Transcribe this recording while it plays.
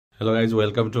Hello guys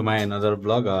welcome to my another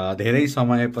blog. धेरै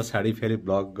समय पछाडि फेरि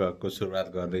ब्लगको सुरुवात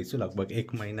गर्दैछु। लगभग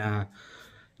 1 महिना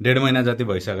 1.5 महिना जति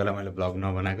भइसक्यो होला मैले ब्लग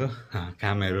नबनाएको।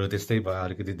 कामहरू त्यस्तै भयो,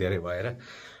 अलिकति धेरै भएर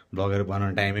ब्लगहरू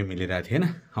बनाउन टाइमै मिलिरहेको थिएन,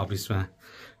 अफिसमा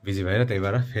बिजी भएर। त्यही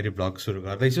भएर फेरि ब्लग सुरु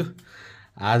गर्दैछु।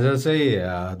 आज चाहिँ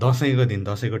दसैँको दिन,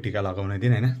 दसैँको टिका लगाउने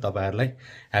दिन होइन। तपाईहरुलाई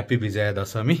ह्याप्पी विजया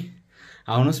दशमी।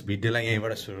 आउनुहोस् भिडियोलाई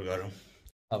यहीँबाट सुरु गरौँ।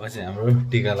 अब चाहिँ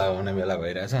हाम्रो टिका लगाउने बेला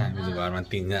भइरहेछ। हामी चाहिँ घरमा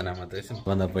 3 जना मात्रै छौँ।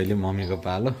 भन्दा पहिले मम्मीको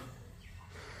पालो।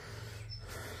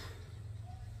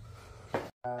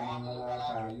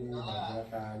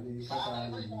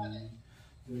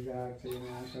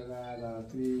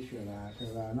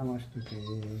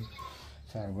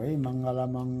 सर्वै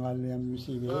मङ्गलमङ्गल्यं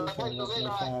शिवे सर्वत्र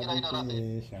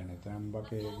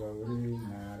शरणत्र्यम्बके गौरी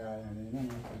नारायणे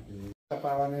नमोस्तुते।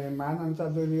 पावने मानं च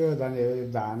दुर्योधने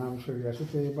दानं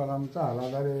सूर्यसुते परं च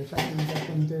हलधरे शकुन्ते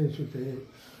कुन्ते सुते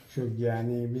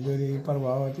सुज्ञानी विदुरी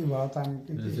प्रभवती भवतां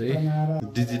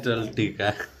डिजिटल टिका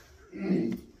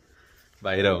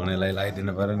बाहिर हुनेलाई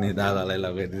लगाइदिनु पर्यो नि, दादालाई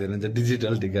लगाइदिँदैन चाहिँ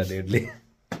डिजिटल टिका डेडले।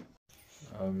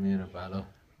 अब मेरो पालो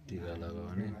टिका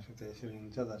लगाउने।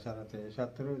 हुन्छ दशरथे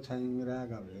शत्रु छैन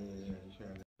राघवे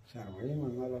सर्वै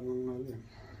मङ्गलमङ्गल्यं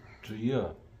ट्रियो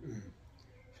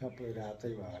सबै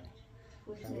रातै भयो।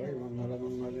 सर्वै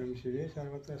मङ्गलमङ्गल्यं शिवे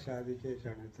सर्वत्र साधिके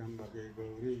शरणत्र्यम्बके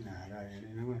गौरी नारायणे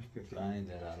नमोस्तुते।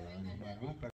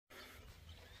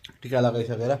 टिका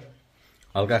लगाइसकेर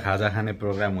हल्का खाजा खाने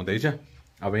प्रोग्राम हुँदैछ।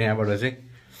 अब यहाँबाट चाहिँ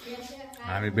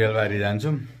हामी बेलबारी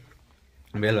जान्छौँ।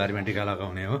 बेलबारीमा टिका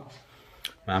लगाउने हो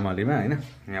मामलीमा होइन।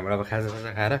 यहाँबाट अब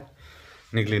खाजा खाएर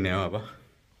निक्लिने हो। अब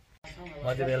म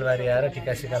चाहिँ बेलबारी आएर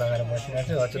टिका सिका लगाएर बसिरहेको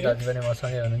छु। अचु दाजु पनि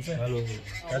मसँगै हुनुहुन्छ। हेलो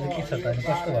दाजु, के छ त? अनि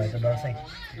कस्तो भएछ दसैँ?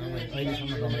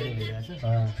 अहिलेसम्म रमाइलो भइरहेछ।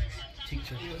 ठिक छ।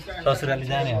 ससुराली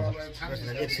जाने अब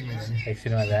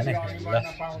एकछिनमा जाने। ल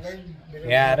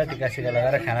यहाँ आएर टिका सिका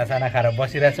लगाएर खानासाना खाएर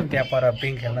बसिरहेको छौँ। त्यहाँ पर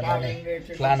पिङ खेल्न जाने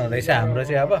प्लान हुँदैछ हाम्रो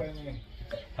चाहिँ।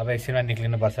 अब एकछिनमा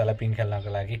निक्लिनुपर्छ होला पिङ खेल्नको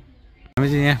लागि। हामी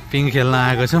चाहिँ यहाँ पिङ खेल्न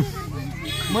आएको छौँ।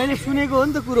 मैले सुनेको हो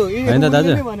नि त कुरो होइन त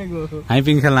दाजु, हामी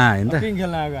पिङ खेल्न आयो नि त। पिङ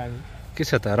खेल्न आएको हामी। के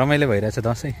छ त? रमाइलो भइरहेछ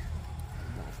दसैँ।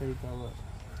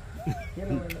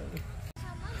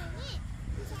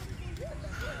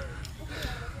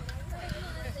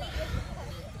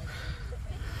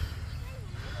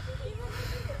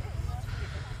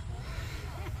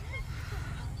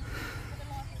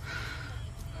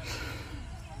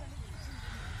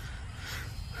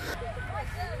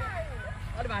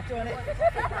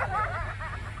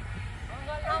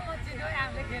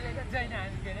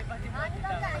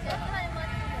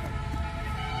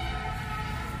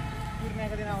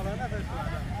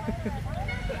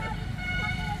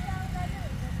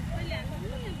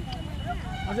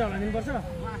 अझै होला दिनुपर्छ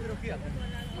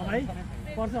भाइ,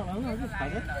 पर्छ होला नि हजुर।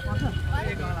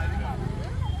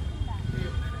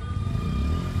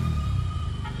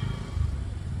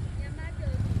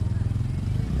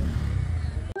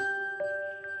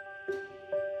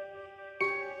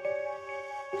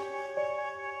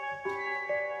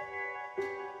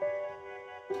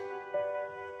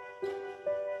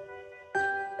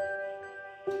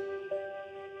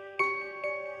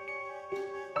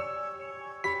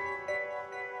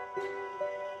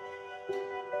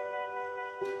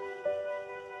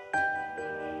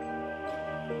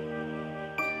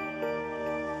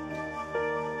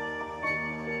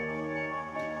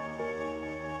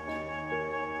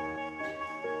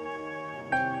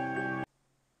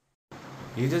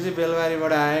 हिजो चाहिँ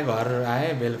बेलबारीबाट आएँ, घर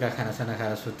आएँ, बेलुका खानासाना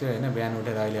खाएर सुत्यो होइन। बिहान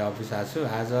उठेर अहिले अफिस आएको छु।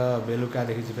 आज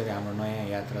बेलुकादेखि चाहिँ फेरि हाम्रो नयाँ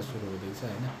यात्रा सुरु हुँदैछ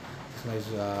होइन।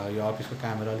 त्यसलाई यो अफिसको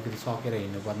कामहरू अलिकति सकेर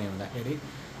हिँड्नुपर्ने हुँदाखेरि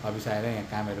अफिस आएर यहाँ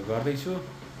कामहरू गर्दैछु।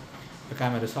 यो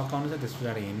कामहरू सकाउनु छ, त्यस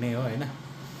पछाडि हिँड्ने हो होइन।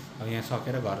 अब यहाँ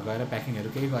सकेर घर गएर प्याकिङहरू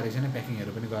केही गरेको छैन,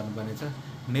 प्याकिङहरू पनि गर्नुपर्ने छ।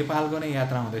 नेपालको नै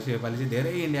यात्रा हुँदैछ योपालि चाहिँ।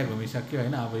 धेरै इन्डिया घुमिसक्यो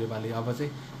होइन। अब योपालि अब चाहिँ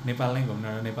नेपाल नै घुम्न,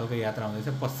 नेपालको यात्रा हुँदैछ,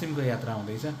 पश्चिमको यात्रा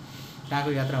हुँदैछ।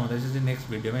 कहाँको यात्रा हुँदैछ चाहिँ नेक्स्ट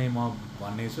भिडियोमै म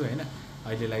भन्ने छु होइन।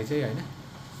 अहिलेलाई चाहिँ होइन,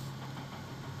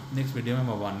 नेक्स्ट भिडियोमै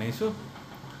म भन्ने छु।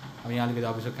 अब यहाँ अलिकति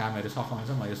अफिसको कामहरू सकाउँछ,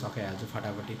 म यो सकाइहाल्छु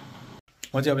फटाफटी।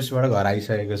 म चाहिँ अफिसबाट घर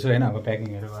आइसकेको छु होइन। अब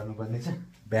प्याकिङहरू गर्नुपर्ने छ,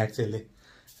 ब्याग चाहिँ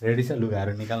रेडी छ,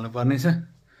 लुगाहरू निकाल्नु पर्ने छ।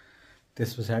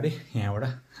 त्यस पछाडि यहाँबाट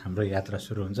हाम्रो यात्रा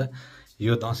सुरु हुन्छ।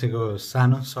 यो दसैँको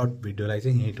सानो सर्ट भिडियोलाई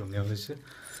चाहिँ यहीँ टुङ्ग्याउँदैछु।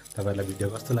 तपाईहरुलाई भिडियो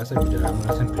कस्तो लाग्छ, भिडियो राम्रो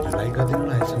लाग्छ भने भिडियो लाइक गरिदिनु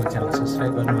होला। यसमा च्यानल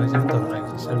सब्स्क्राइब गर्नुभएछ भने तपाईहरु लाइक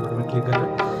सब्स्क्राइब बटनमा क्लिक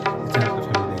गरेर च्यानलको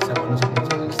फ्यामिली हिसाब गर्न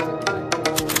सक्नुहुन्छ।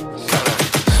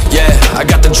 Yeah, I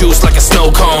got the juice like a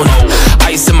snow cone.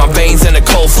 Ice in my veins and a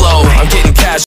cold flow. I'm getting cash.